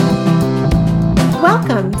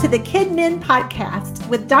Welcome to the Kid Men Podcast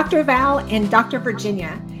with Dr. Val and Dr.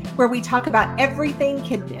 Virginia, where we talk about everything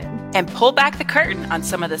Kid Men. And pull back the curtain on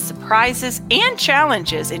some of the surprises and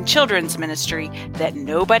challenges in children's ministry that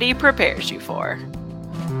nobody prepares you for.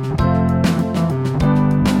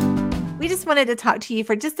 We just wanted to talk to you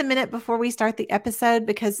for just a minute before we start the episode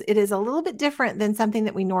because it is a little bit different than something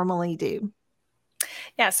that we normally do.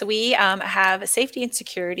 Yeah, so we have a safety and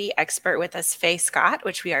security expert with us, Faye Scott,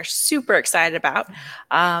 which we are super excited about.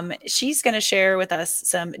 She's going to share with us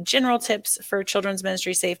some general tips for children's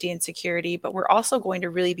ministry safety and security, but we're also going to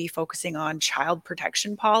really be focusing on child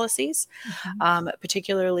protection policies,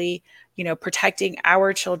 particularly, protecting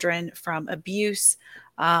our children from abuse.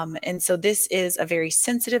 And so this is a very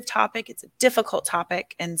sensitive topic. It's a difficult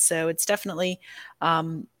topic. And so it's definitely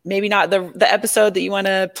maybe not the episode that you want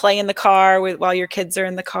to play in the car while your kids are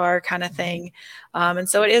in the car kind of thing. And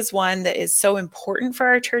so it is one that is so important for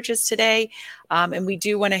our churches today. And we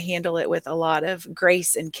do want to handle it with a lot of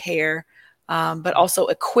grace and care, but also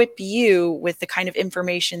equip you with the kind of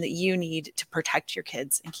information that you need to protect your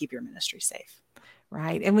kids and keep your ministry safe.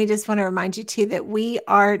 Right. And we just want to remind you too that we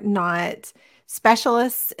are not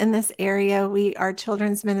specialists in this area. We are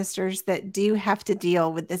children's ministers that do have to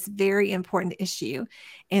deal with this very important issue.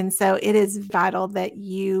 And so it is vital that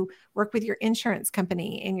you work with your insurance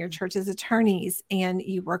company and your church's attorneys, and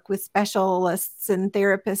you work with specialists and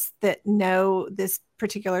therapists that know this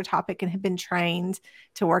particular topic and have been trained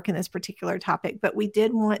to work in this particular topic. But we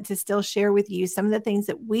did want to still share with you some of the things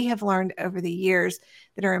that we have learned over the years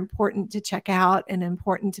that are important to check out and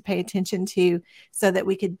important to pay attention to so that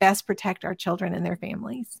we could best protect our children and their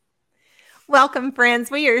families. Welcome,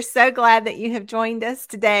 friends. We are so glad that you have joined us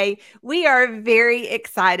today. We are very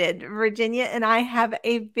excited. Virginia and I have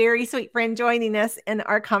a very sweet friend joining us in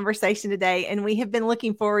our conversation today, and we have been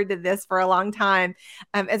looking forward to this for a long time.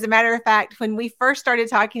 As a matter of fact, when we first started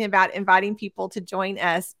talking about inviting people to join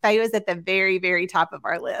us, Faye was at the very, very top of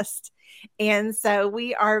our list. And so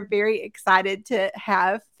we are very excited to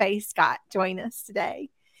have Faye Scott join us today.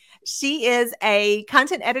 She is a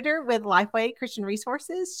content editor with Lifeway Christian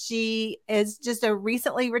Resources. She is just a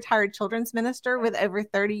recently retired children's minister with over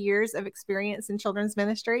 30 years of experience in children's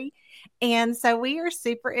ministry. And so we are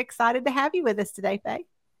super excited to have you with us today, Faye.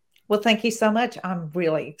 Well, thank you so much. I'm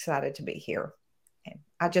really excited to be here. And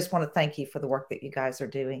I just want to thank you for the work that you guys are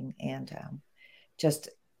doing and just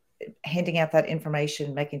handing out that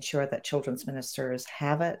information, making sure that children's ministers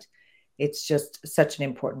have it. It's just such an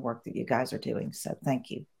important work that you guys are doing. So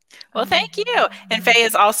thank you. Well, thank you. And Faye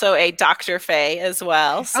is also a Dr. Faye as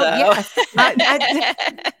well. So yes.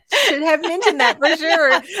 I should have mentioned that for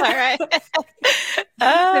sure. All right.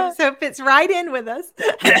 So it fits right in with us.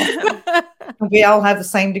 We all have the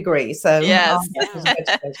same degree. So yes.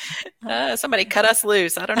 Somebody cut us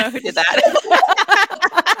loose. I don't know who did that.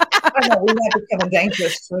 I know, we might become a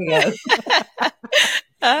dangerous trio.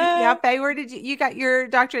 Yeah, Faye, where did you got your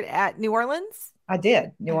doctorate at New Orleans? I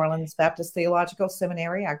did. New Orleans Baptist Theological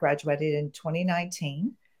Seminary. I graduated in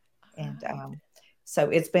 2019. And so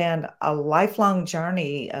it's been a lifelong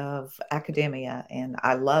journey of academia, and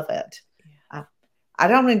I love it. I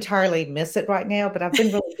don't entirely miss it right now, but I've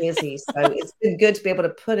been really busy. So it's been good to be able to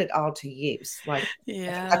put it all to use. Like,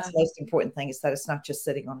 that's the most important thing, is that it's not just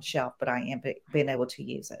sitting on a shelf, but I am being able to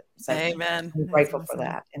use it. So Amen. I'm grateful for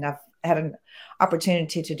that. And I've had an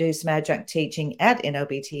opportunity to do some adjunct teaching at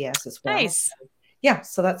NOBTS as well. Nice. Yeah,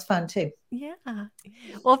 so that's fun too. Yeah.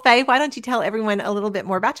 Well, Faye, why don't you tell everyone a little bit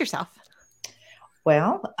more about yourself?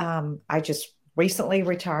 Well, I just recently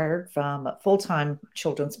retired from full-time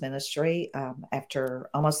children's ministry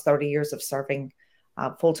after almost 30 years of serving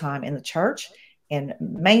full-time in the church, and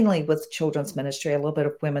mainly with children's ministry, a little bit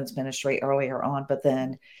of women's ministry earlier on, but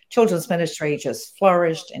then children's ministry just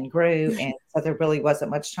flourished and grew, and so there really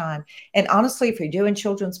wasn't much time. And honestly, if you're doing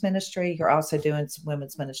children's ministry, you're also doing some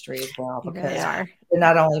women's ministry as well, because you're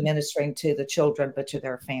not only ministering to the children, but to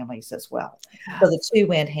their families as well. So the two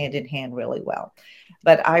went hand in hand really well.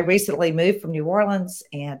 But I recently moved from New Orleans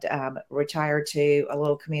and retired to a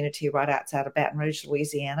little community right outside of Baton Rouge,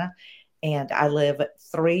 Louisiana. And I live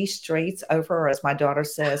 3 streets over, or as my daughter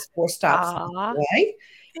says, 4 stops away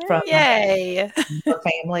from my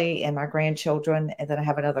family and my grandchildren. And then I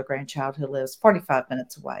have another grandchild who lives 45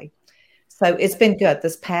 minutes away. So it's been good.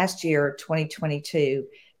 This past year, 2022,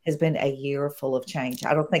 has been a year full of change.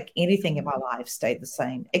 I don't think anything in my life stayed the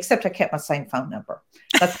same, except I kept my same phone number.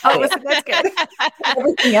 That's good.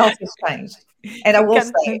 Everything else has changed. And I will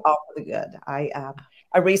say all for the good.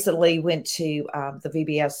 I recently went to the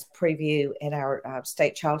VBS preview, and our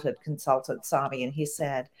state childhood consultant saw me, and he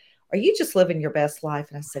said, "Are you just living your best life?"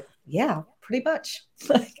 And I said, "Yeah, pretty much."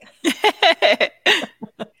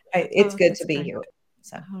 it's good that's to be great. here.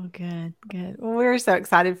 So. Oh, good, good. Well, we're so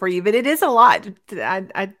excited for you, but it is a lot.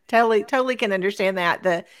 I totally can understand that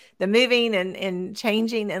the moving and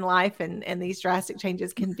changing in life and these drastic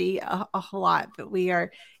changes can be a whole lot. But we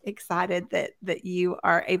are excited that you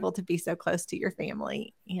are able to be so close to your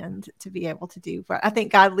family and to be able to do what I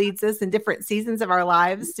think God leads us in different seasons of our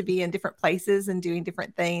lives to be in different places and doing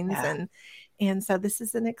different things, and so this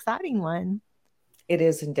is an exciting one. It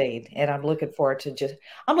is indeed. And I'm looking forward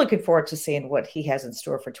to seeing what he has in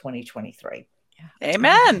store for 2023. Yeah.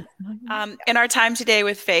 Amen. In our time today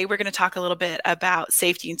with Faye, we're going to talk a little bit about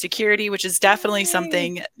safety and security, which is definitely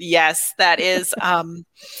something, yes, that is a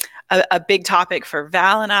big topic for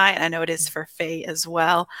Val and I know it is for Faye as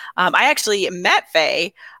well. I actually met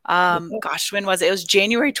Faye, when was it? It was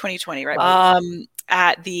January 2020, right?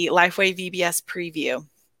 At the Lifeway VBS preview.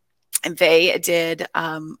 And Faye did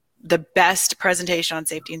the best presentation on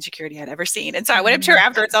safety and security I'd ever seen. And so I went up to her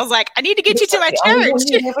afterwards. I was like, I need to get you to my church.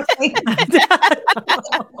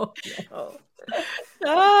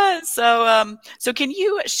 So can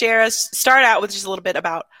you start out with just a little bit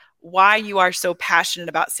about why you are so passionate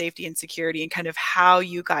about safety and security and kind of how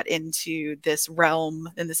you got into this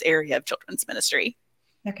realm in this area of children's ministry?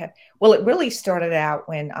 Okay. Well, it really started out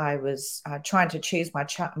when I was trying to choose my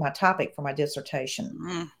topic for my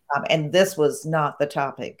dissertation. And this was not the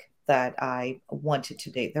topic that I wanted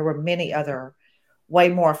to do. There were many other way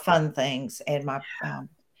more fun things. And my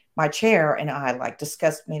chair and I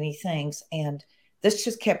discussed many things. And this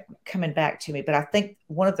just kept coming back to me. But I think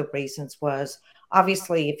one of the reasons was,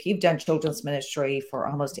 obviously, if you've done children's ministry for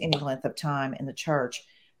almost any length of time in the church,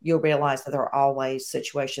 you'll realize that there are always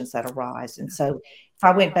situations that arise. And so if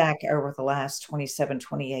I went back over the last 27,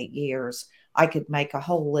 28 years, I could make a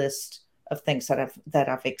whole list of things that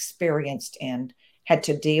I've experienced and had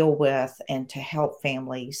to deal with and to help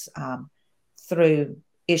families through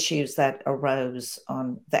issues that arose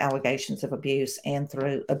on the allegations of abuse and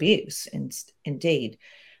through abuse, indeed.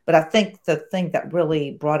 But I think the thing that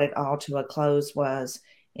really brought it all to a close was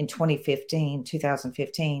in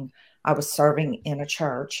 2015, I was serving in a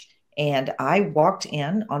church, and I walked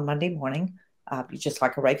in on Monday morning, just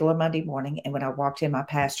like a regular Monday morning. And when I walked in, my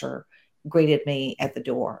pastor greeted me at the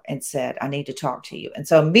door and said, I need to talk to you. And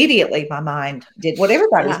so immediately my mind did what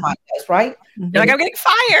everybody's mind does, right? You're like, I'm getting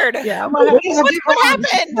fired. Yeah. What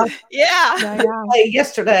happened? Yeah.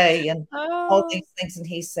 Yesterday and all these things. And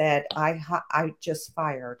he said, I just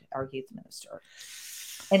fired our youth minister.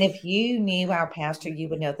 And if you knew our pastor, you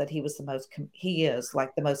would know that he was he is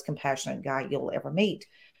like the most compassionate guy you'll ever meet.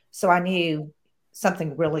 So I knew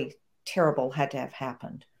something really terrible had to have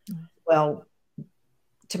happened. Well,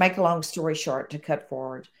 to make a long story short, to cut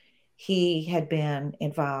forward, he had been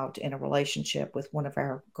involved in a relationship with one of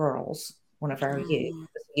our girls, one of our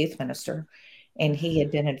youth minister, and he had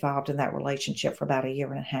been involved in that relationship for about 1.5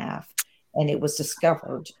 years. And it was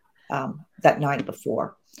discovered that night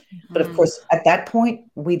before. But of course, at that point,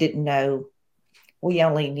 we didn't know. We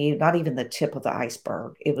only knew not even the tip of the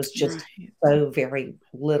iceberg. It was just so very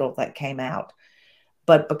little that came out.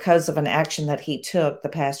 But because of an action that he took, the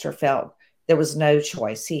pastor felt there was no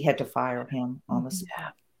choice. He had to fire him on the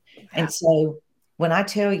spot. And so when I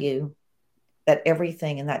tell you that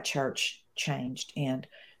everything in that church changed, and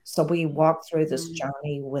so we walked through this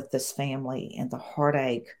journey with this family and the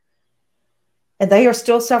heartache, and they are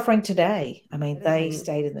still suffering today. I mean, they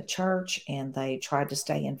stayed in the church and they tried to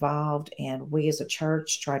stay involved. And we as a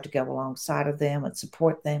church tried to go alongside of them and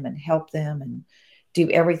support them and help them and do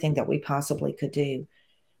everything that we possibly could do.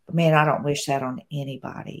 But man, I don't wish that on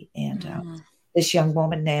anybody. And this young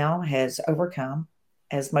woman now has overcome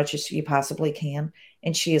as much as you possibly can,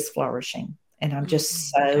 and she is flourishing. And I'm just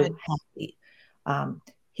so happy.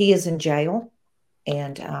 He is in jail.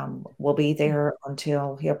 And will be there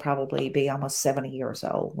until he'll probably be almost 70 years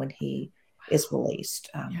old when he is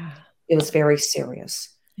released. It was very serious.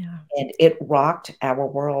 And it rocked our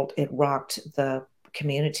world. It rocked the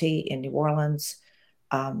community in New Orleans.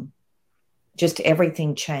 Just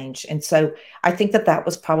everything changed. And so I think that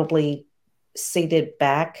was probably seated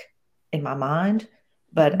back in my mind.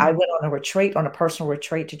 But I went on a personal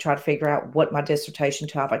retreat to try to figure out what my dissertation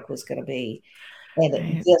topic was going to be. And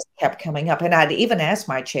it just kept coming up. And I'd even asked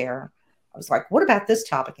my chair, I was like, what about this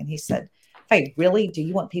topic? And he said, hey, really? Do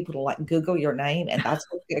you want people to Google your name and that's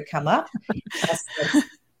what's going to come up? I said,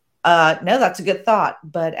 no, that's a good thought.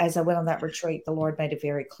 But as I went on that retreat, the Lord made it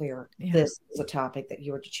very clear, this is a topic that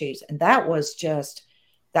you were to choose. And that was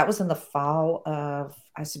in the fall of,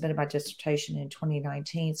 I submitted my dissertation in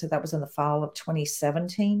 2019. So that was in the fall of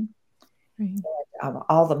 2017. And,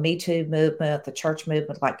 all the Me Too movement, the church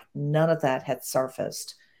movement, none of that had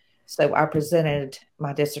surfaced. So I presented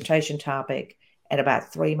my dissertation topic, and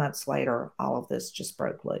about 3 months later, all of this just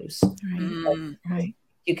broke loose. Right.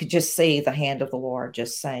 You could just see the hand of the Lord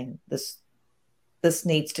just saying, this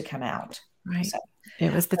needs to come out. Right. So,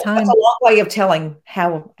 it was the time. That's a long way of telling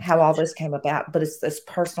how all this came about, but it's this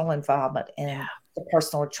personal involvement and the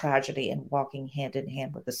personal tragedy and walking hand in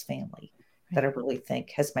hand with this family that I really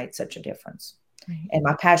think has made such a difference. Right. And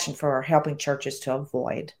my passion for helping churches to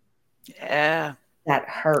avoid that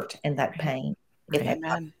hurt and that pain. If they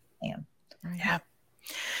can. Yeah.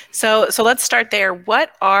 So let's start there.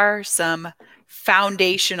 What are some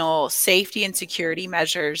foundational safety and security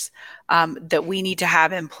measures that we need to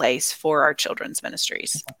have in place for our children's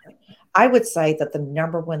ministries? I would say that the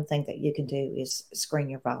number one thing that you can do is screen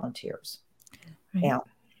your volunteers. Right. Now,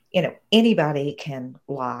 anybody can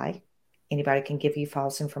lie. Anybody can give you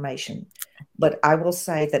false information. But I will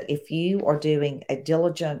say that if you are doing a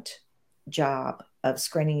diligent job of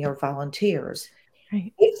screening your volunteers,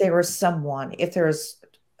 right. If there is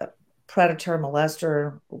a predator,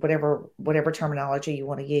 molester, whatever terminology you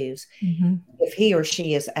want to use, mm-hmm. if he or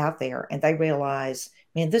she is out there and they realize,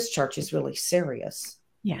 man, this church is really serious.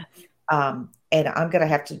 Yes. And I'm going to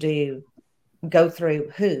have to go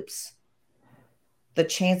through hoops. The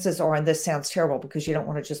chances are, and this sounds terrible because you don't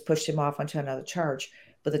want to just push them off onto another church,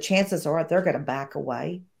 but the chances are they're going to back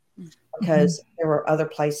away because mm-hmm. there are other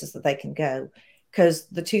places that they can go. Because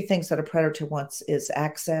the two things that a predator wants is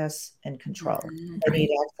access and control. Mm-hmm. They need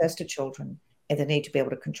access to children, and they need to be able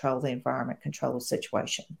to control the environment, control the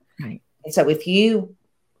situation. Right. And so if you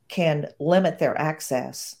can limit their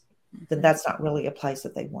access, then that's not really a place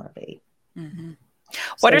that they want to be. Mm-hmm.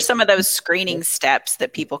 What are some of those screening steps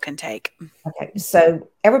that people can take? Okay. So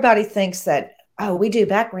everybody thinks that, oh, we do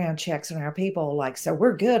background checks on our people. So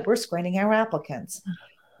we're good. We're screening our applicants.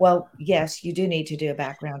 Well, yes, you do need to do a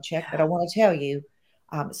background check, but I want to tell you,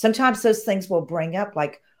 sometimes those things will bring up.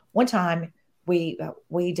 Like one time we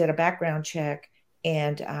did a background check,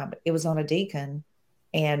 and it was on a deacon,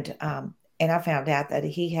 and I found out that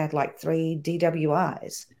he had 3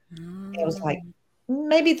 DWIs. And it was like,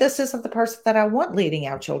 maybe this isn't the person that I want leading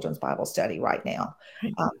our children's Bible study right now.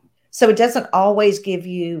 So it doesn't always give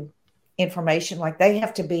you information. They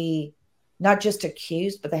have to be not just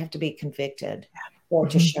accused, but they have to be convicted or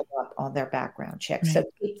to show up on their background check. Right. So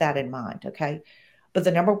keep that in mind, okay? But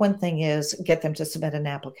the number one thing is get them to submit an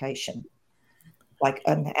application,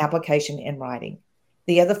 an application in writing.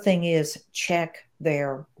 The other thing is check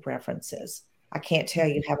their references. I can't tell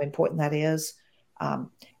you how important that is.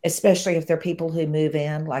 Especially if they're people who move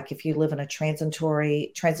in, if you live in a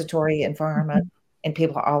transitory environment and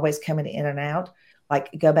people are always coming in and out,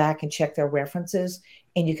 go back and check their references.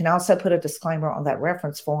 And you can also put a disclaimer on that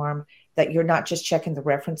reference form that you're not just checking the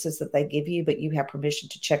references that they give you, but you have permission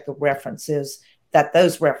to check the references that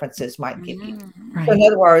those references might give you. Right. So in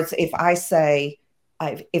other words, if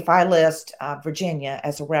I list Virginia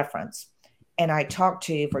as a reference, and I talk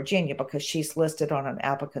to Virginia because she's listed on an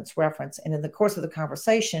applicant's reference. And in the course of the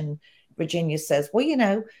conversation, Virginia says,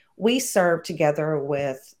 well, we served together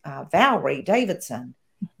with Valerie Davidson.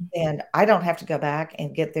 And I don't have to go back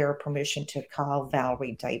and get their permission to call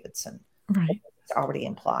Valerie Davidson. Right. It's already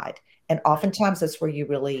implied. And oftentimes that's where you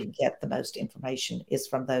really get the most information is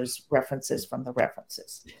from those references from the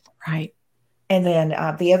references. Right. And then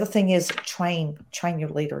the other thing is train your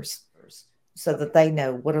leaders so that they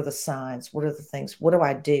know what are the signs, what are the things, what do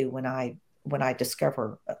I do when I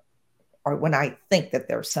discover or when I think that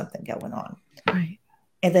there's something going on. Right.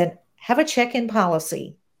 And then have a check-in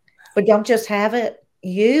policy, but don't just have it,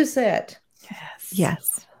 use it.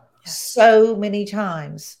 Yes. So many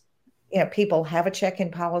times, people have a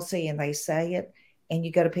check-in policy and they say it, and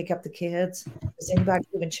you go to pick up the kids. Does anybody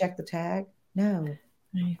even check the tag? No,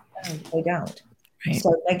 no, they don't. Right.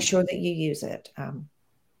 So make sure that you use it.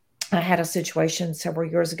 I had a situation several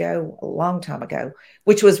years ago, a long time ago,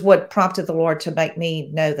 which was what prompted the Lord to make me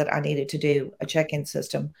know that I needed to do a check-in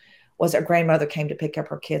system, was a grandmother came to pick up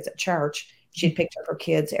her kids at church. She'd picked up her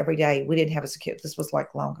kids every day. We didn't have a security. This was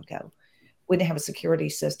long ago. We didn't have a security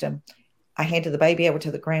system. I handed the baby over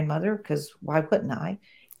to the grandmother because why wouldn't I?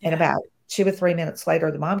 Yeah. And about 2 or 3 minutes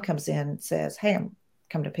later, the mom comes in and says, hey, I'm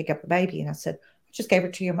coming to pick up the baby. And I said, I just gave her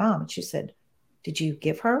to your mom. And she said, did you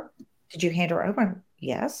give her? Did you hand her over?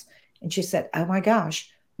 Yes. And she said, oh my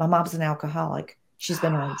gosh, my mom's an alcoholic. She's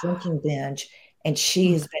been on a drinking binge and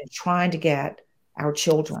she has been trying to get our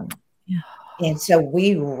children. Yeah. And so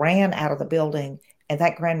we ran out of the building and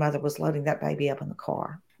that grandmother was loading that baby up in the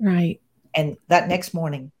car. Right. And that next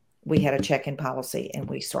morning we had a check-in policy and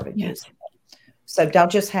we started using it. So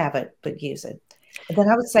don't just have it, but use it. And then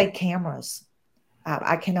I would say cameras.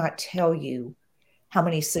 I cannot tell you how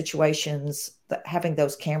many situations that having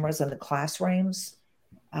those cameras in the classrooms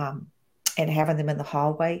and having them in the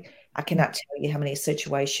hallway, I cannot tell you how many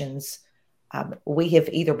situations we have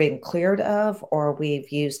either been cleared of or we've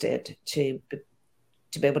used it to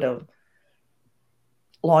be able to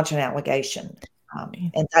launch an allegation.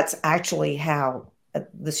 And that's actually how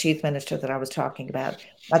this youth minister that I was talking about,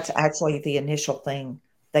 that's actually the initial thing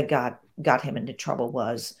that got him into trouble,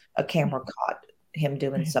 was a camera caught him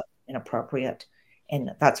doing something inappropriate.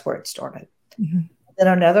 And that's where it started. Mm-hmm. Then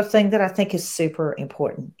another thing that I think is super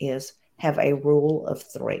important is have a rule of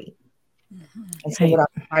 3. Mm-hmm. And so what I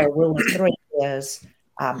mean by a rule of 3 is,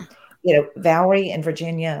 Valerie and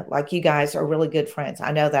Virginia, like, you guys are really good friends.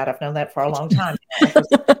 I know that. I've known that for a long time.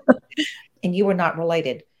 And you were not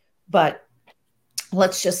related. But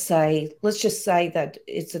let's just say that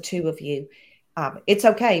it's the two of you. It's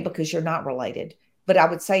okay because you're not related. But I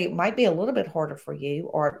would say it might be a little bit harder for you.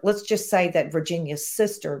 Or let's just say that Virginia's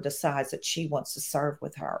sister decides that she wants to serve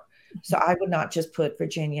with her. So I would not just put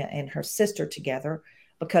Virginia and her sister together,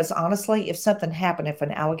 because honestly, if something happened, if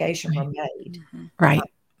an allegation were made,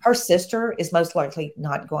 her sister is most likely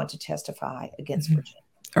not going to testify against Virginia.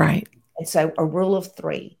 Right. And so a rule of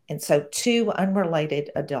 3. And so 2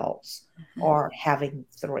 unrelated adults are having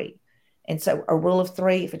 3. And so a rule of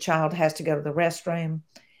 3, if a child has to go to the restroom,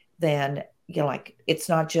 then it's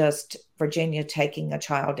not just Virginia taking a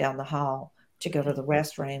child down the hall to go to the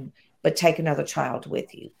restroom, but take another child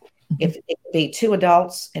with you. If it be 2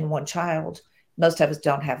 adults and 1 child, most of us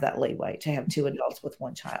don't have that leeway to have 2 adults with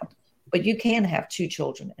 1 child. But you can have 2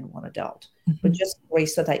 children and 1 adult, but just 3,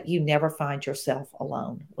 so that you never find yourself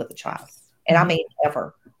alone with a child. And I mean,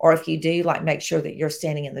 ever. Or if you do, make sure that you're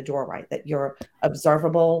standing in the doorway, that you're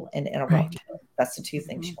observable and interruptible. That's the 2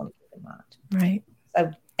 things you want to keep in mind. Right.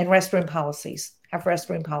 So, and restroom policies, have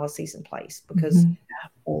restroom policies in place, because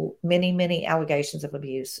many, many allegations of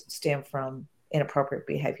abuse stem from inappropriate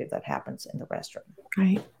behavior that happens in the restroom.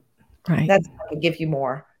 Right. I could give you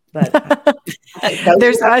more, but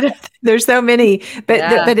there's so many,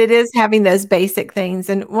 but it is having those basic things.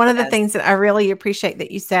 And one of the things that I really appreciate that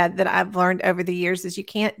you said, that I've learned over the years, is you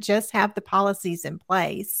can't just have the policies in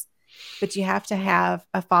place, but you have to have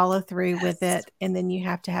a follow through with it. And then you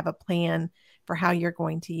have to have a plan for how you're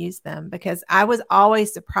going to use them. Because I was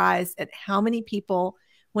always surprised at how many people,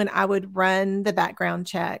 when I would run the background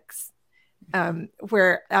checks,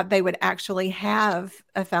 where they would actually have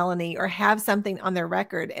a felony or have something on their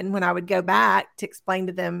record. And when I would go back to explain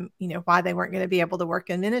to them, why they weren't going to be able to work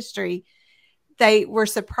in ministry, they were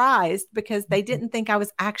surprised because they didn't think I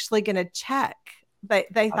was actually going to check.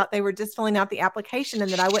 They thought they were just filling out the application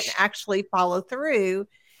and that I wouldn't actually follow through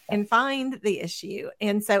and find the issue.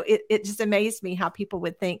 And so it just amazed me how people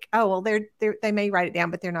would think, oh, well, they may write it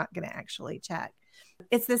down, but they're not going to actually check.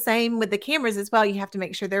 It's the same with the cameras as well. You have to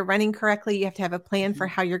make sure they're running correctly. You have to have a plan for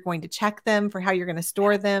how you're going to check them, for how you're going to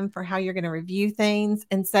store them, for how you're going to review things.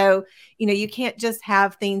 And so, you can't just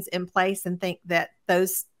have things in place and think that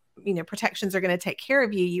those, protections are going to take care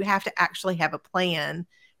of you. You have to actually have a plan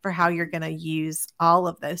for how you're going to use all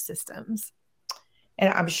of those systems.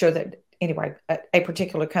 And I'm sure that, anyway, a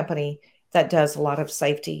particular company that does a lot of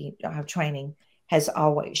safety training has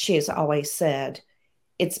always said,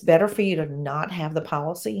 it's better for you to not have the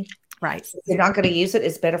policy. Right. If you're not going to use it,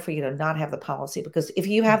 it's better for you to not have the policy, because if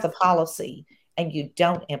you have the policy and you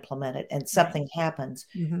don't implement it and something happens,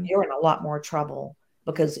 you're in a lot more trouble,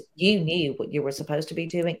 because you knew what you were supposed to be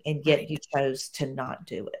doing and yet you chose to not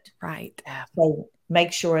do it. Right. So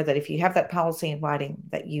make sure that if you have that policy in writing,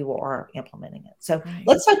 that you are implementing it. So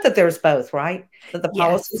let's hope that there's both, right? That the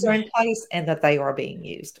policies are in place and that they are being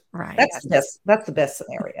used. Right. That's the best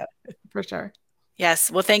scenario. For sure.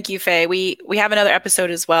 Yes. Well, thank you, Faye. We have another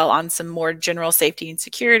episode as well on some more general safety and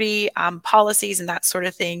security policies and that sort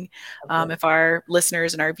of thing. If our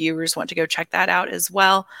listeners and our viewers want to go check that out as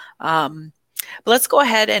well. But let's go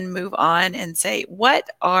ahead and move on and say, what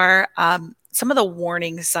are some of the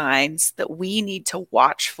warning signs that we need to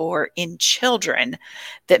watch for in children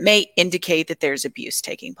that may indicate that there's abuse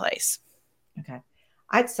taking place? Okay.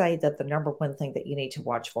 I'd say that the number one thing that you need to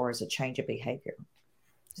watch for is a change of behavior.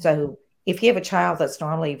 So if you have a child that's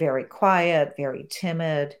normally very quiet, very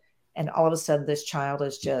timid, and all of a sudden this child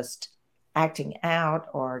is just acting out,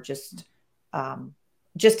 or just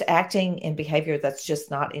acting in behavior that's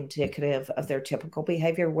just not indicative of their typical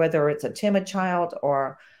behavior, whether it's a timid child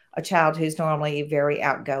or a child who's normally very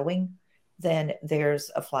outgoing, then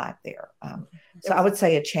there's a flag there. So I would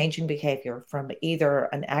say a change in behavior from either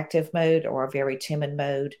an active mode or a very timid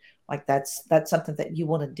mode, that's something that you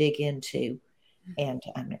want to dig into and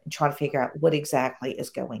try to figure out what exactly is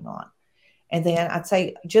going on. And then I'd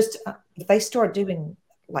say just if they start doing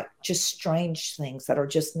like just strange things that are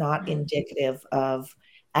just not indicative of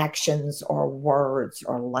actions or words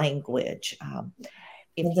or language.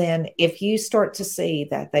 And then if you start to see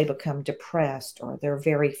that they become depressed or they're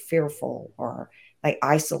very fearful or they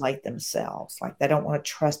isolate themselves, like they don't want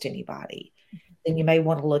to trust anybody, then you may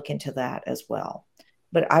want to look into that as well.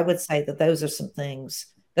 But I would say that those are some things,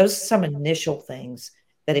 those are some initial things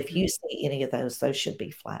that if you see any of those should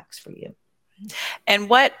be flags for you. And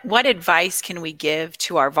what advice can we give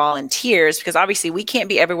to our volunteers? Because obviously we can't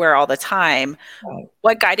be everywhere all the time. Right.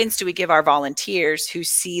 What guidance do we give our volunteers who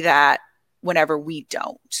see that whenever we're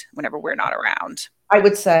not around? I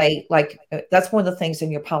would say, like, that's one of the things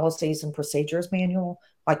in your policies and procedures manual,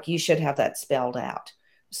 like you should have that spelled out.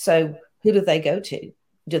 So who do they go to?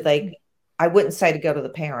 I wouldn't say to go to the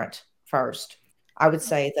parent first. I would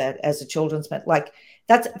say that as a children's, like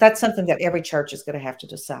that's something that every church is going to have to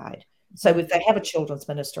decide. So if they have a children's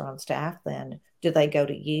minister on staff, then do they go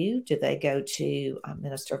to you? Do they go to a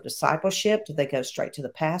minister of discipleship? Do they go straight to the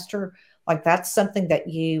pastor? Like that's something that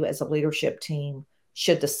you as a leadership team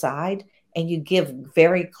should decide. And you give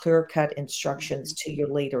very clear-cut instructions to your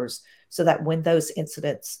leaders so that when those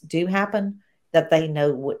incidents do happen, that they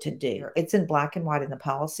know what to do. It's in black and white in the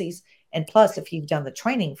policies. And plus, if you've done the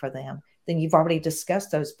training for them, then you've already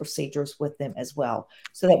discussed those procedures with them as well.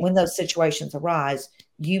 So that when those situations arise,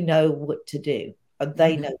 you know what to do, or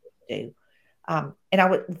they know what to do.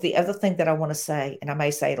 The other thing that I want to say, and I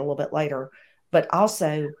may say it a little bit later, but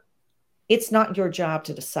also it's not your job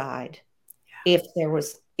to decide if there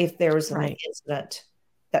was an incident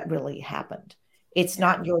that really happened. It's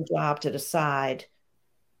not your job to decide,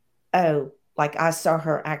 oh, like I saw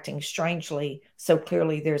her acting strangely, so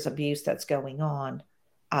clearly there's abuse that's going on.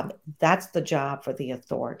 That's the job for the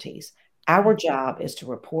authorities. Our job is to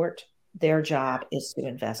report. Their job is to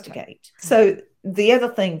investigate. So the other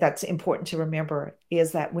thing that's important to remember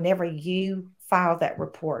is that whenever you file that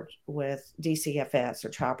report with DCFS or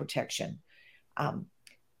Child Protection,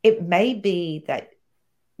 it may be that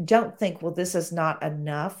don't think, well, this is not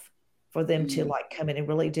enough for them to like come in and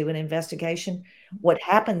really do an investigation. What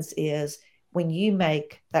happens is when you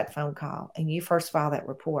make that phone call and you first file that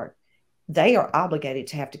report, they are obligated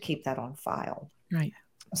to have to keep that on file. Right.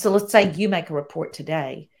 So let's say you make a report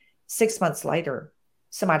today, 6 months later,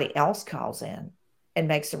 somebody else calls in and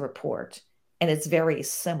makes a report and it's very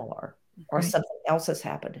similar or something else has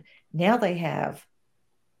happened. Now they have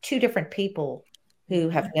two different people who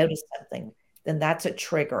have noticed something, then that's a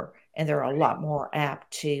trigger. And they're a lot more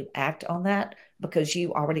apt to act on that because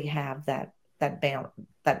you already have that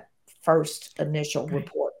first initial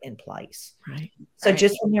report in place. Right. So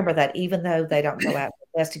just remember that even though they don't go out and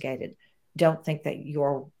investigate it, don't think that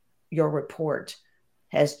your report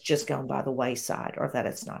has just gone by the wayside or that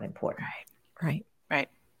it's not important. Right.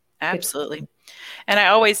 Absolutely. And I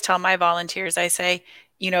always tell my volunteers, I say,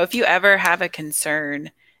 if you ever have a concern,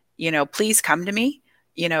 please come to me,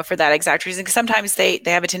 for that exact reason. Because sometimes they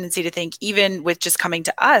have a tendency to think, even with just coming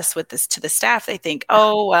to us with this, to the staff, they think,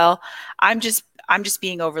 oh, well, I'm just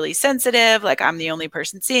being overly sensitive. Like I'm the only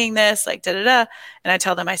person seeing this, like And I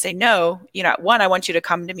tell them, I say, no, one, I want you to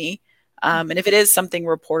come to me. And if it is something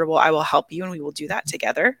reportable, I will help you and we will do that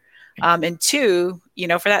together. And two,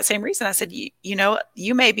 for that same reason, I said,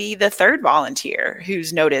 you may be the third volunteer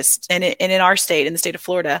who's noticed. And in our state, in the state of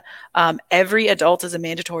Florida, every adult is a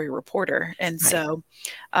mandatory reporter. And so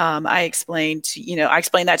I explained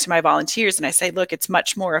that to my volunteers and I say, look, it's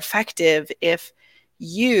much more effective if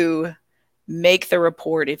you make the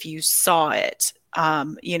report if you saw it.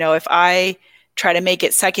 If I try to make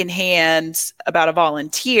it secondhand about a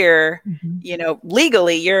volunteer,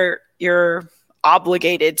 legally you're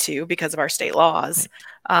obligated to because of our state laws.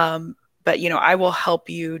 But I will help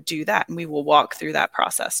you do that and we will walk through that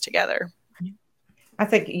process together. I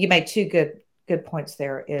think you made two good points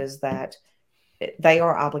there is that they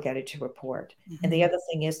are obligated to report. And the other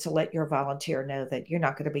thing is to let your volunteer know that you're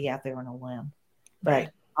not going to be out there on a limb,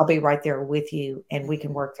 but I'll be right there with you and we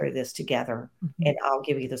can work through this together and I'll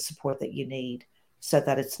give you the support that you need so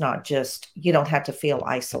that it's not just, you don't have to feel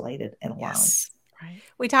isolated and alone. Yes. Right.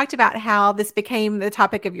 We talked about how this became the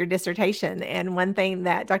topic of your dissertation. And one thing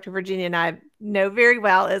that Dr. Virginia and I know very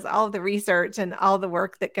well is all of the research and all the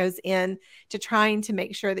work that goes in to trying to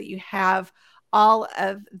make sure that you have all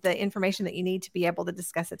of the information that you need to be able to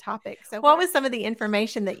discuss a topic. So what was some of the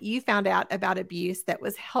information that you found out about abuse that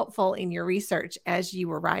was helpful in your research as you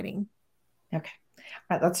were writing? Okay.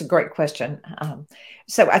 That's a great question.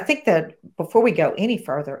 So I think that before we go any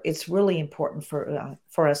further, it's really important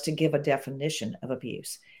for us to give a definition of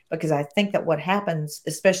abuse, because I think that what happens,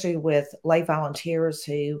 especially with lay volunteers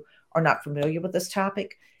who are not familiar with this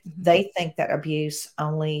topic, Mm-hmm. they think that abuse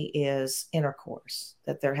only is intercourse,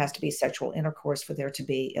 that there has to be sexual intercourse for there to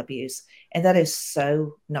be abuse. And that is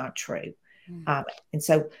so not true. And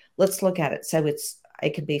so let's look at it. So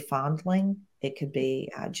it could be fondling, it could be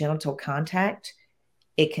genital contact,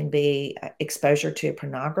 it can be exposure to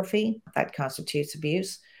pornography that constitutes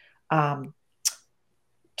abuse.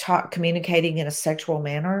 Communicating in a sexual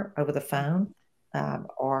manner over the phone,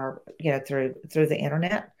 or through the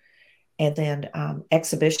internet, and then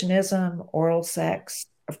exhibitionism, oral sex,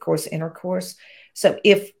 of course, intercourse. So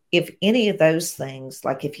if any of those things,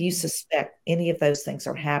 like if you suspect any of those things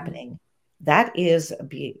are happening, that is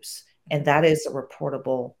abuse, and that is a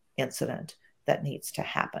reportable incident that needs to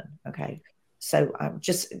happen. Okay. So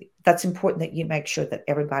that's important that you make sure that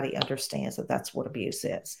everybody understands that that's what abuse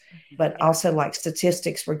is. But also, like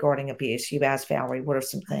statistics regarding abuse, you asked Valerie, what are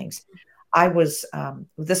some things? I was,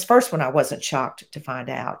 this first one I wasn't shocked to find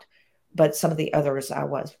out, but some of the others I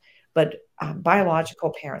was. But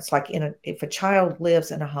biological parents, like if a child lives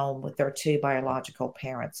in a home with their two biological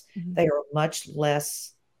parents, they are much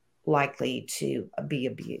less likely to be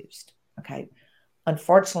abused. Okay.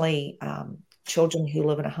 Unfortunately, children who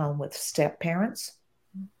live in a home with step parents,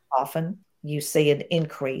 often you see an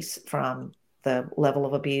increase from the level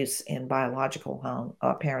of abuse in biological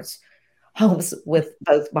homes with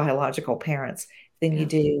both biological parents than you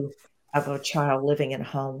do of a child living in a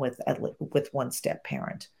home with one step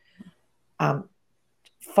parent.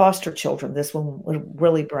 Foster children, this one would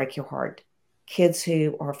really break your heart. Kids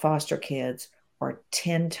who are foster kids are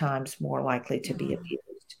 10 times more likely to be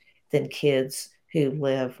abused than kids who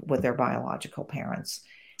live with their biological parents.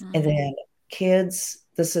 And then kids,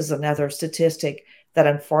 this is another statistic that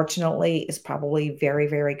unfortunately is probably very,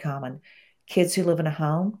 very common. Kids who live in a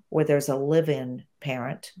home where there's a live-in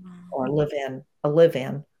parent or a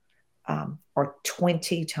live-in are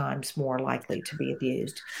 20 times more likely to be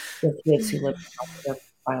abused than kids who live with their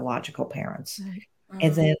biological parents.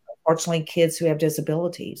 And then, unfortunately, kids who have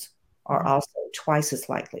disabilities are also twice as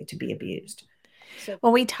likely to be abused.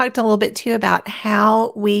 Well, we talked a little bit too about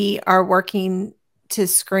how we are working to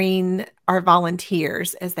screen our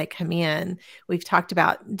volunteers as they come in. We've talked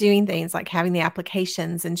about doing things like having the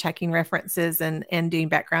applications and checking references and doing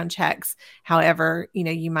background checks. However,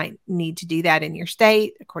 you might need to do that in your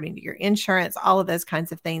state, according to your insurance, all of those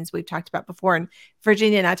kinds of things we've talked about before. And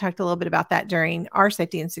Virginia and I talked a little bit about that during our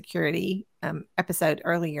safety and security episode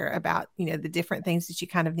earlier about, the different things that you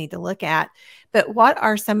kind of need to look at. But what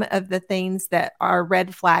are some of the things that are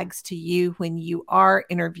red flags to you when you are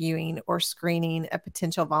interviewing or screening a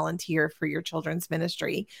potential volunteer for your children's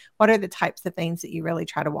ministry? What are the types of things that you really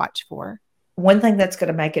try to watch for? One thing that's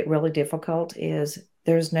going to make it really difficult is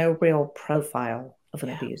there's no real profile of an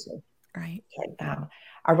abuser. Right.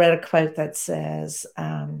 I read a quote that says,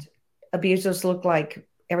 abusers look like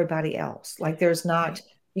everybody else. Like there's not,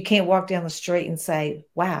 you can't walk down the street and say,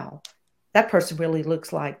 wow, that person really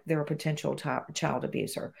looks like they're a potential child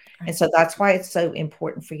abuser. Right. And so that's why it's so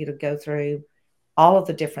important for you to go through all of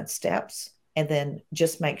the different steps and then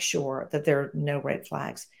just make sure that there are no red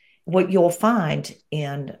flags. What you'll find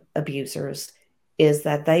in abusers is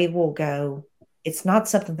that they will go, it's not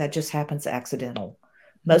something that just happens accidental.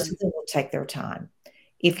 Most of them will take their time.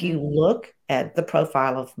 If you look at the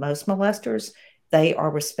profile of most molesters, they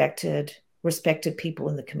are respected people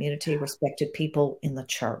in the community, respected people in the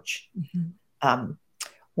church. One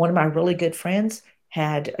of my really good friends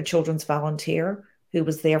had a children's volunteer who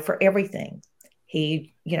was there for everything.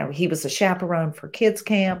 He was a chaperone for kids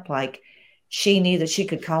camp. Like she knew that she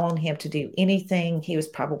could call on him to do anything. He was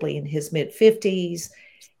probably in his mid-50s.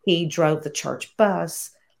 He drove the church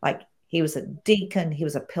bus. Like he was a deacon. He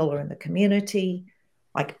was a pillar in the community,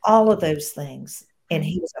 like all of those things. And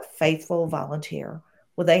he was a faithful volunteer.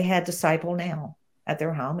 Well, they had Disciple Now at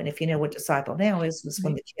their home. And if you know what Disciple Now is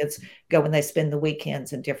when the kids go and they spend the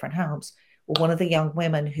weekends in different homes. Well, one of the young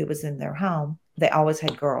women who was in their home, they always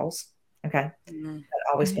had girls. Okay. That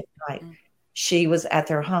always been right. She was at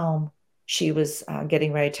their home. She was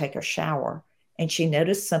getting ready to take a shower and she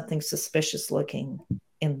noticed something suspicious looking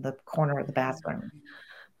in the corner of the bathroom.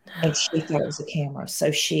 And she thought it was a camera.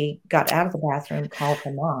 So she got out of the bathroom, called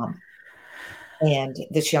her mom. And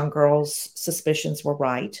this young girl's suspicions were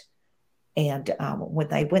right. And when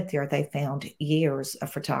they went there, they found years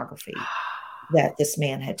of photography that this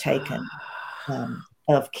man had taken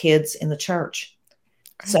of kids in the church.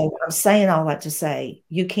 So I'm saying all that to say,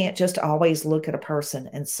 you can't just always look at a person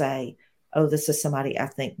and say, oh, this is somebody I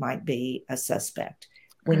think might be a suspect.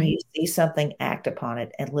 When you see something, act upon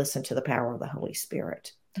it and listen to the power of the Holy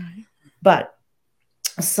Spirit. But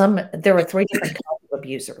there are three different kinds of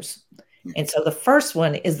abusers. And so the first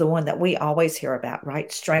one is the one that we always hear about,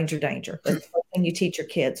 right? Stranger danger. That's when you teach your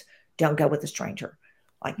kids, don't go with a stranger.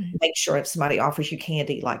 Like, make sure if somebody offers you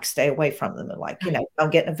candy, like, stay away from them. And like,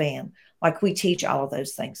 don't get in a van. Like, we teach all of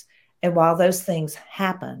those things. And while those things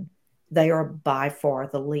happen, they are by far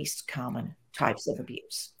the least common types of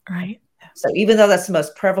abuse. Right. So even though that's the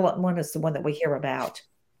most prevalent one, it's the one that we hear about,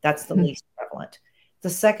 that's the least prevalent. The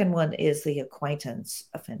second one is the acquaintance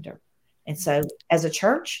offender. And so as a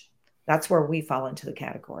church, that's where we fall into the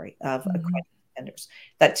category of acquaintance offenders.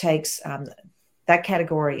 That takes that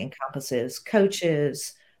category encompasses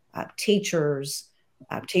coaches, teachers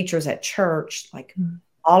at church, like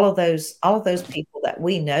all of those people that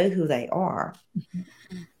we know who they are,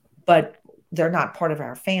 but they're not part of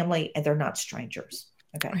our family and they're not strangers.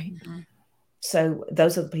 Okay. Right. So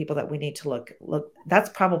those are the people that we need to look. That's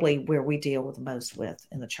probably where we deal with the most with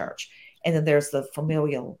in the church. And then there's the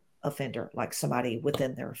familial offender, like somebody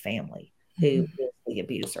within their family who is the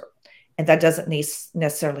abuser. And that doesn't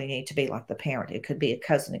necessarily need to be like the parent. It could be a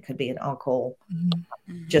cousin. It could be an uncle,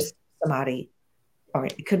 just somebody, or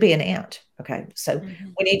it could be an aunt. Okay. So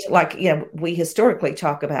we need to, we historically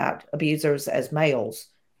talk about abusers as males,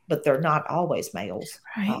 but they're not always males.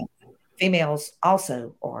 Right. Females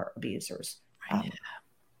also are abusers.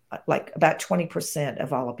 Like about 20%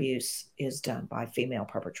 of all abuse is done by female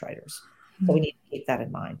perpetrators. So we need to keep that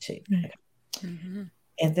in mind too. Okay.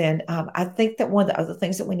 And then I think that one of the other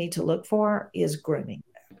things that we need to look for is grooming.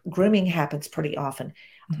 Grooming happens pretty often.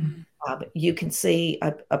 You can see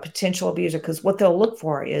a potential abuser, because what they'll look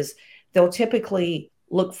for is they'll typically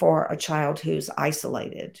look for a child who's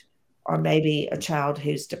isolated, or maybe a child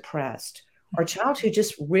who's depressed, or a child who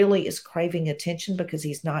just really is craving attention because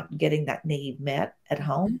he's not getting that need met at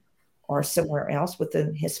home or somewhere else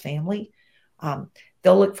within his family.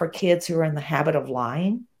 They'll look for kids who are in the habit of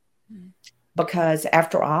lying, because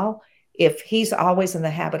after all, if he's always in the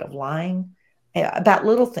habit of lying about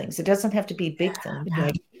little things, it doesn't have to be big things.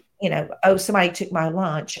 Oh, somebody took my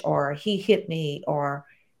lunch, or he hit me, or,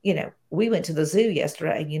 we went to the zoo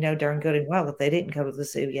yesterday, darn good and well that they didn't go to the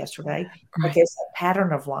zoo yesterday. But there's a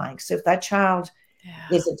pattern of lying. So if that child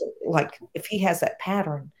isn't, like, if he has that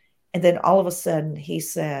pattern, and then all of a sudden he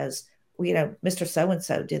says, well, Mr.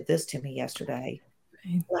 So-and-so did this to me yesterday.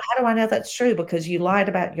 Well, how do I know that's true? Because you lied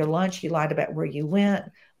about your lunch. You lied about where you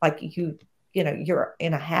went. Like, you're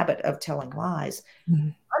in a habit of telling lies.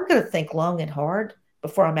 I'm going to think long and hard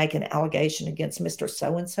before I make an allegation against Mr.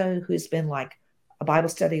 So-and-so, who's been like a Bible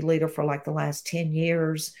study leader for like the last 10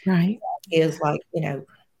 years. Right. Is like, the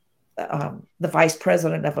vice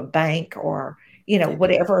president of a bank, or,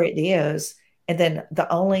 whatever it is. And then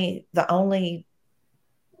the only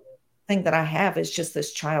thing that I have is just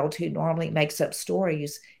this child who normally makes up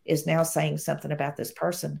stories is now saying something about this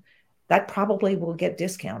person. That probably will get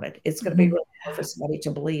discounted. It's going to be really hard for somebody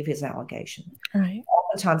to believe his allegation. Right.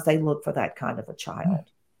 Oftentimes they look for that kind of a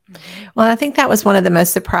child. Well, I think that was one of the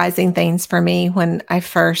most surprising things for me when I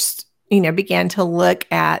first, began to look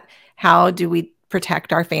at how do we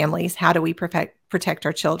protect our families? How do we protect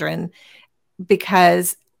our children?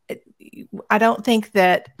 Because I don't think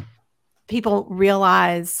that people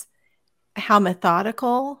realize how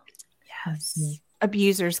methodical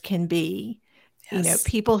abusers can be.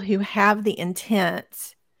 People who have the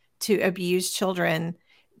intent to abuse children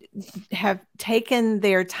have taken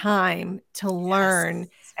their time to learn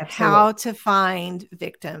how to find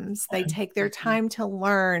victims. They take their time to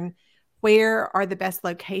learn where are the best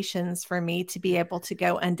locations for me to be able to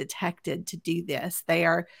go undetected to do this.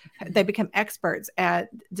 They become experts at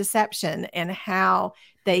deception and how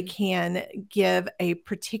they can give a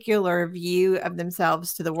particular view of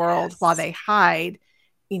themselves to the world while they hide,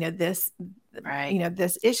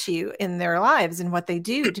 this issue in their lives and what they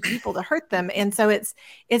do to people to hurt them. And so it's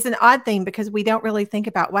an odd thing, because we don't really think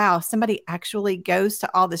about, wow, somebody actually goes to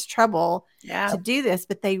all this trouble to do this,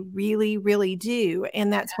 but they really, really do.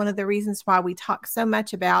 And that's one of the reasons why we talk so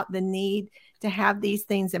much about the need to have these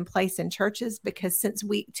things in place in churches, because since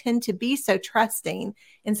we tend to be so trusting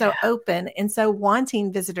and so open and so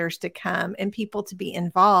wanting visitors to come and people to be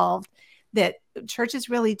involved, that churches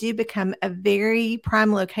really do become a very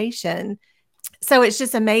prime location. So it's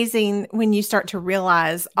just amazing when you start to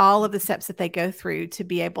realize all of the steps that they go through to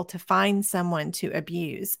be able to find someone to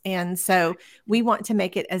abuse. And so we want to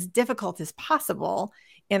make it as difficult as possible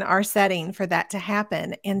in our setting for that to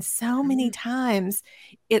happen. And so many times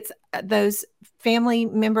it's those family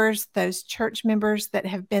members, those church members that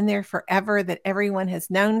have been there forever, that everyone has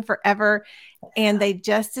known forever. And they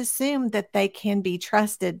just assume that they can be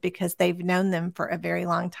trusted because they've known them for a very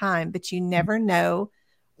long time, but you never know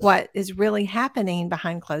what is really happening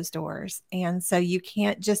behind closed doors. And so you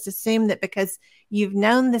can't just assume that because you've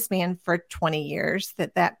known this man for 20 years,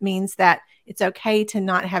 that means that it's okay to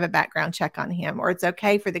not have a background check on him, or it's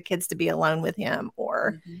okay for the kids to be alone with him,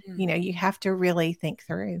 or, you have to really think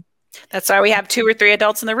through. That's why we have 2 or 3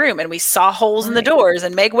 adults in the room, and we saw holes in the doors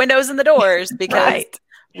and make windows in the doors, because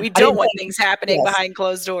we don't want things happening behind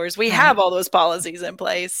closed doors. We have all those policies in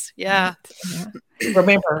place. Yeah.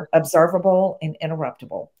 Remember, observable and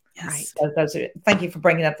interruptible. Yes. So those are, thank you for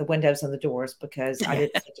bringing up the windows and the doors, because I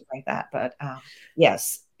didn't think to bring that. But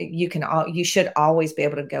yes, you should always be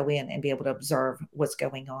able to go in and be able to observe what's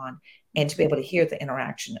going on, and to be able to hear the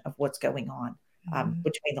interaction of what's going on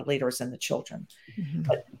between the leaders and the children.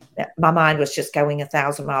 But my mind was just going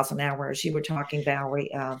 1,000 miles an hour as you were talking,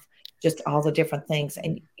 Valerie, of just all the different things.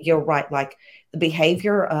 And you're right, like the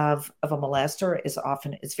behavior of a molester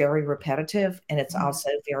is very repetitive, and it's also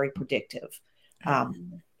very predictive.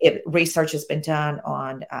 Research has been done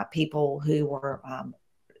on people who were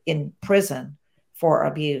in prison for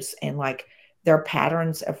abuse, and like their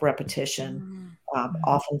patterns of repetition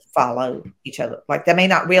often follow each other. Like they may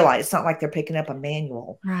not realize, it's not like they're picking up a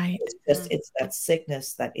manual. Right. It's that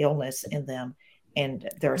sickness, that illness in them, and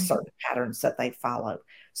there are certain patterns that they follow.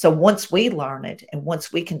 So once we learn it, and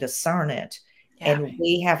once we can discern it, and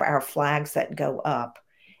we have our flags that go up,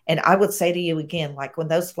 and I would say to you again, like when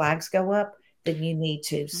those flags go up, then you need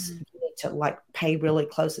to like pay really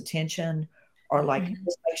close attention, or like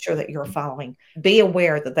just make sure that you're following. Be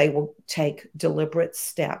aware that they will take deliberate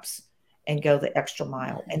steps and go the extra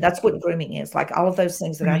mile. And that's what grooming is. Like all of those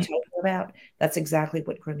things that I told you about, that's exactly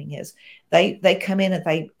what grooming is. They come in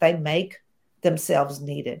and they make themselves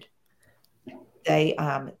needed.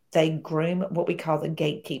 They groom what we call the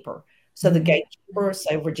gatekeeper. So the gatekeeper,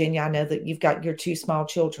 so Virginia, I know that you've got your 2 small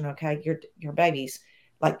children, okay, your babies.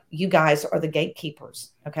 Like you guys are the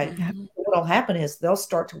gatekeepers, okay? What will happen is they'll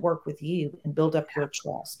start to work with you and build up your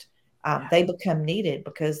trust. They become needed,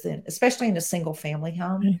 because then, especially in a single family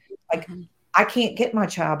home, like I can't get my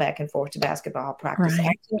child back and forth to basketball practice. I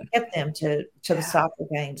can't get them to the soccer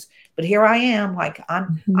games, but here I am, like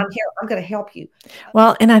I'm here. I'm going to help you.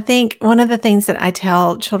 Well, and I think one of the things that I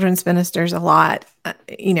tell children's ministers a lot,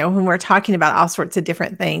 when we're talking about all sorts of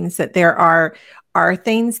different things, that there are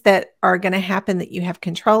things that are going to happen that you have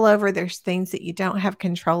control over. There's things that you don't have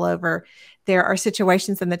control over. There are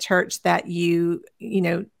situations in the church that you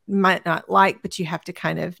might not like, but you have to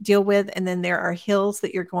kind of deal with. And then there are hills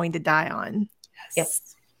that you're going to die on.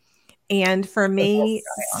 Yes. And for me,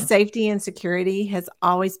 safety and security has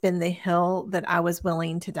always been the hill that I was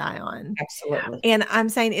willing to die on. Absolutely. And I'm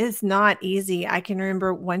saying it's not easy. I can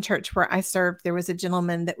remember one church where I served, there was a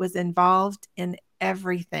gentleman that was involved in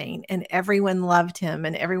everything, and everyone loved him,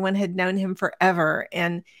 and everyone had known him forever.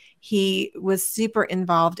 And he was super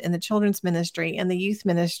involved in the children's ministry and the youth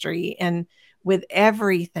ministry and with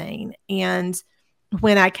everything. And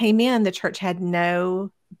when I came in, the church had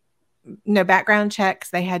no background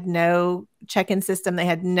checks. They had no check-in system. They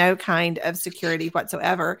had no kind of security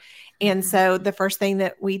whatsoever. And so the first thing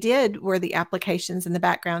that we did were the applications and the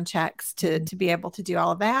background checks to be able to do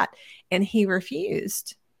all of that. And he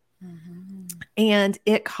refused. And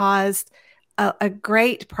it caused a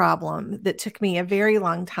great problem that took me a very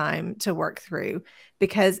long time to work through,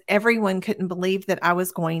 because everyone couldn't believe that I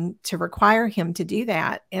was going to require him to do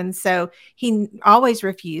that. And so he always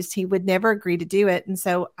refused. He would never agree to do it. And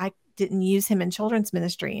so I didn't use him in children's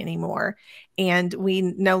ministry anymore. And we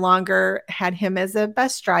no longer had him as a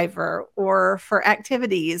bus driver or for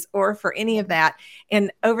activities or for any of that.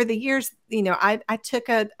 And over the years, I took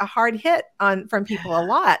a hard hit from people a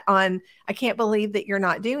lot on, I can't believe that you're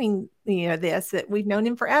not doing, this, that we've known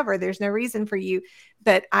him forever. There's no reason for you.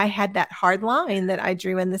 But I had that hard line that I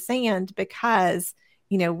drew in the sand, because,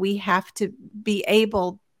 we have to be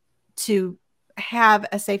able to have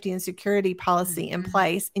a safety and security policy in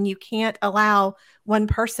place, and you can't allow one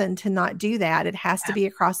person to not do that. It has to be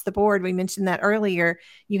across the board. We mentioned that earlier.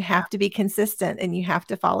 You have to be consistent, and you have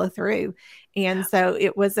to follow through. And so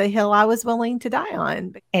it was a hill I was willing to die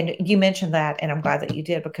on. And you mentioned that, and I'm glad that you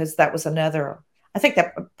did, because that was another, I think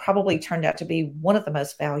that probably turned out to be one of the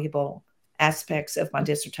most valuable aspects of my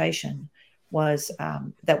dissertation, was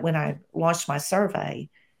that when I launched my survey,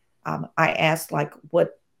 I asked, like,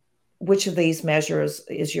 which of these measures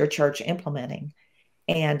is your church implementing?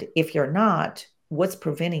 And if you're not, what's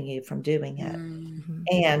preventing you from doing it?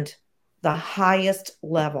 And the highest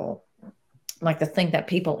level, like the thing that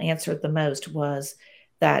people answered the most, was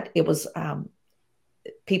that it was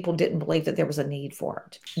people didn't believe that there was a need for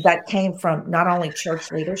it. That came from not only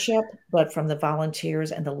church leadership, but from the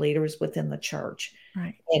volunteers and the leaders within the church.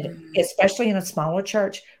 Right. And especially in a smaller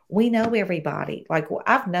church, we know everybody. Like, well,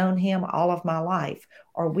 I've known him all of my life,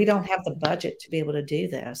 or we don't have the budget to be able to do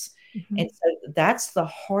this. And so that's the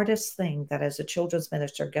hardest thing, that as a children's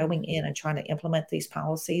minister going in and trying to implement these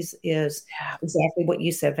policies is exactly what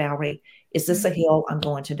you said, Valerie. Is this a hill I'm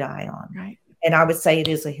going to die on? Right. And I would say it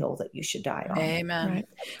is a hill that you should die on. Amen. Right.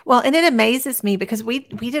 Well, and it amazes me because we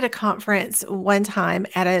did a conference one time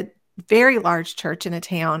at a very large church in a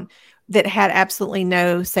town that had absolutely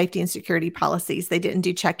no safety and security policies. They didn't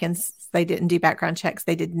do check-ins. They didn't do background checks.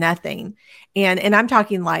 They did nothing. And I'm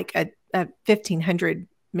talking like a 1,500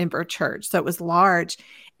 member church. So it was large.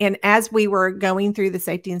 And as we were going through the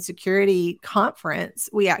safety and security conference,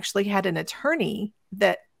 we actually had an attorney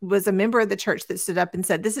that was a member of the church that stood up and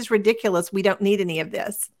said, "This is ridiculous. We don't need any of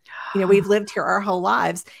this. You know, we've lived here our whole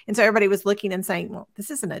lives." And so everybody was looking and saying, well, this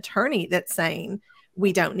is an attorney that's saying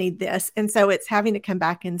we don't need this. And so it's having to come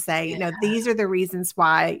back and say, you know, these are the reasons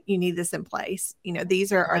why you need this in place. You know,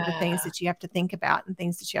 these are the things that you have to think about and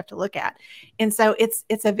things that you have to look at. And so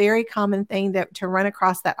it's a very common thing to run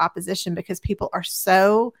across that opposition, because people are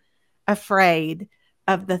so afraid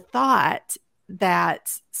of the thought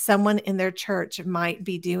that someone in their church might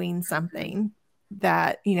be doing something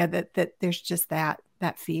that, you know, that there's just that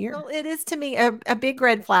fear. Well, it is to me a big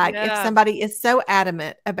red flag if somebody is so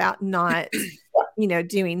adamant about not, you know,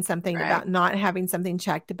 doing something, about not having something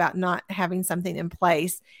checked, about not having something in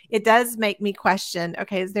place. It does make me question,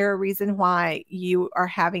 okay, is there a reason why you are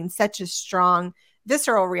having such a strong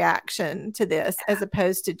visceral reaction to this, as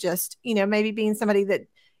opposed to just, you know, maybe being somebody that,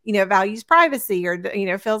 you know, values privacy, or, you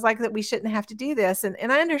know, feels like that we shouldn't have to do this.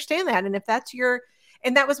 And I understand that. And if that's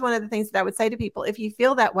and that was one of the things that I would say to people, if you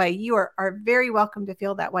feel that way, you are very welcome to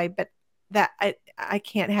feel that way. But that I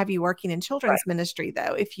can't have you working in children's ministry,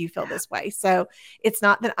 though, if you feel this way. So it's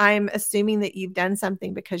not that I'm assuming that you've done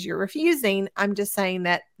something because you're refusing. I'm just saying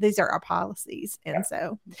that these are our policies. And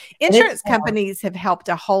so insurance companies have helped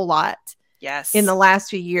a whole lot. Yes. In the last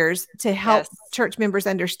few years to help church members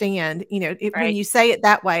understand, you know, when you say it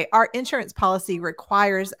that way, our insurance policy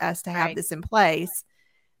requires us to have this in place.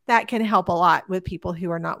 That can help a lot with people who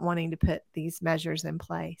are not wanting to put these measures in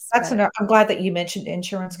place. I'm glad that you mentioned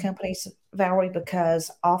insurance companies, Valerie, because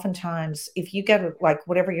oftentimes if you go to, like,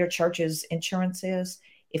 whatever your church's insurance is,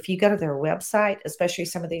 if you go to their website, especially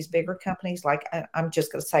some of these bigger companies, like I'm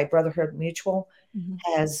just going to say Brotherhood Mutual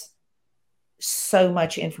has so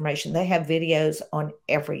much information. They have videos on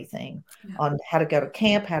everything, on how to go to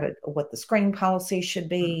camp, what the screening policy should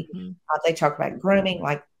be. They talk about grooming,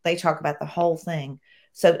 like they talk about the whole thing.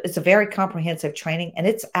 So it's a very comprehensive training, and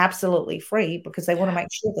it's absolutely free because they want to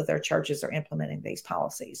make sure that their churches are implementing these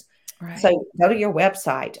policies. So go to your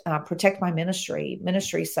website, Protect My Ministry,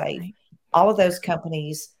 Ministry Safe. All of those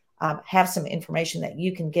companies have some information that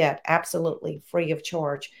you can get absolutely free of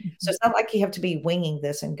charge. So it's not like you have to be winging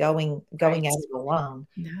this and going at it alone.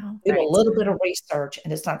 No. Do a little bit of research,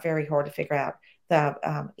 and it's not very hard to figure out. The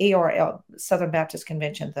ERL, Southern Baptist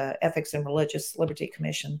Convention, the Ethics and Religious Liberty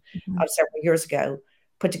Commission, several years ago,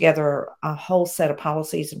 put together a whole set of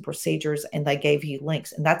policies and procedures, and they gave you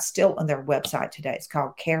links, and that's still on their website today. It's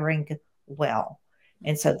called Caring Well.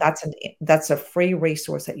 And so that's a free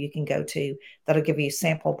resource that you can go to that'll give you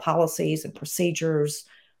sample policies and procedures,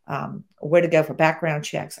 where to go for background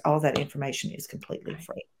checks. All that information is completely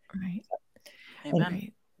free. Right.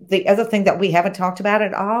 Amen. The other thing that we haven't talked about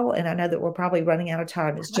at all, and I know that we're probably running out of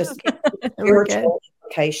time, is just the spiritual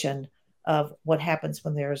implication of what happens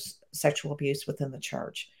when there's sexual abuse within the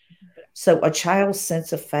church. So a child's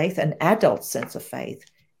sense of faith, an adult's sense of faith,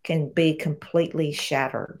 can be completely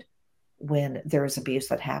shattered when there is abuse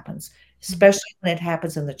that happens, especially when it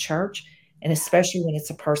happens in the church, and especially when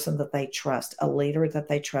it's a person that they trust, a leader that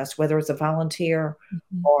they trust, whether it's a volunteer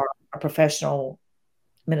or a professional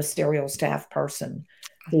ministerial staff person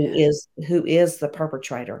who is the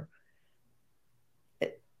perpetrator.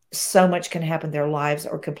 So much can happen. Their lives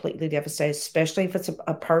are completely devastated, especially if it's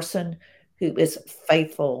a person who is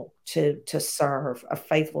faithful to serve, a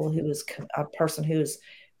person who is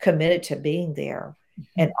committed to being there.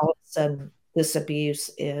 And all of a sudden, this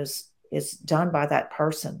abuse is done by that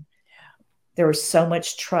person. There is so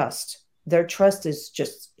much trust. Their trust is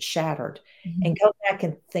just shattered. And go back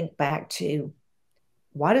and think back to,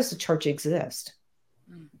 why does the church exist?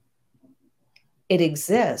 It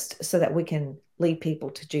exists so that we can lead people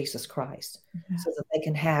to Jesus Christ, so that they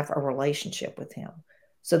can have a relationship with him,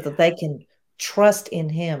 so that they can trust in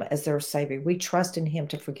him as their Savior. We trust in him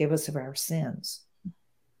to forgive us of our sins.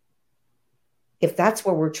 If that's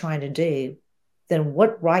what we're trying to do, then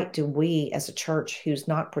what right do we as a church who's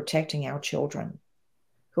not protecting our children,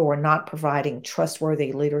 who are not providing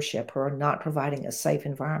trustworthy leadership, who are not providing a safe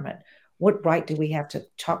environment, what right do we have to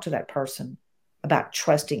talk to that person about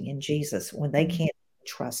trusting in Jesus when they can't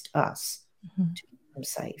trust us to keep them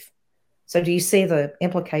safe? So do you see the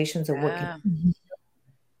implications of what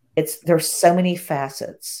there's so many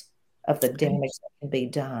facets of the damage that can be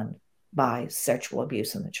done by sexual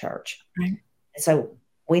abuse in the church. Right. And so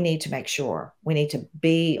we need to make sure, we need to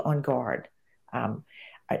be on guard.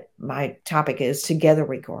 My topic is together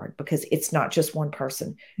we guard, because it's not just one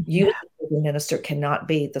person. You as a minister cannot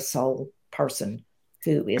be the sole person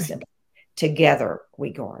who is together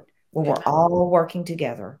we guard. When we're all working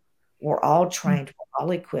together, we're all trained, we're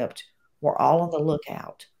all equipped, we're all on the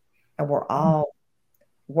lookout, and we're all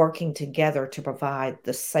working together to provide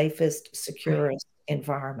the safest, securest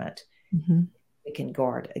environment we can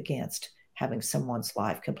guard against having someone's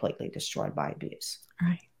life completely destroyed by abuse.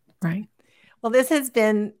 Right. Well, this has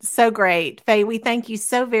been so great. Faye, we thank you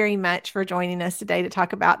so very much for joining us today to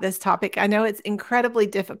talk about this topic. I know it's incredibly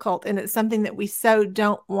difficult, and it's something that we so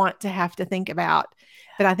don't want to have to think about,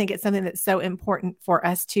 but I think it's something that's so important for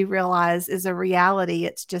us to realize is a reality.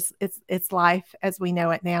 It's just, it's life as we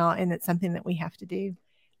know it now, and it's something that we have to do.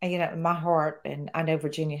 And my heart, and I know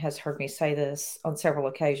Virginia has heard me say this on several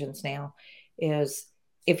occasions now, is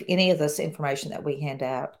if any of this information that we hand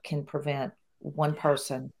out can prevent one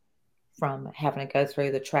person from having to go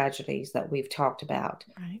through the tragedies that we've talked about,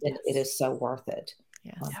 then it is so worth it.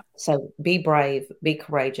 So be brave, be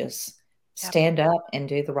courageous, stand up and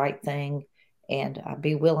do the right thing, and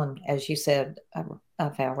be willing, as you said,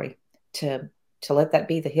 Valerie, to let that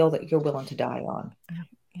be the hill that you're willing to die on.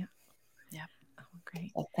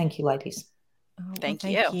 Great. Thank you, ladies. Thank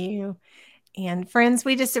you. And friends,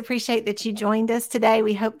 we just appreciate that you joined us today.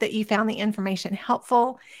 We hope that you found the information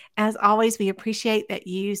helpful. As always, we appreciate that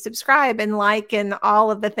you subscribe and like and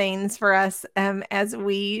all of the things for us as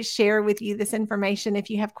we share with you this information. If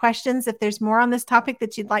you have questions, if there's more on this topic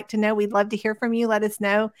that you'd like to know, we'd love to hear from you. Let us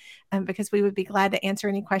know because we would be glad to answer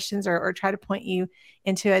any questions or try to point you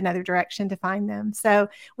into another direction to find them. So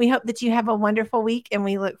we hope that you have a wonderful week, and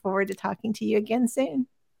we look forward to talking to you again soon.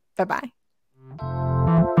 Bye-bye.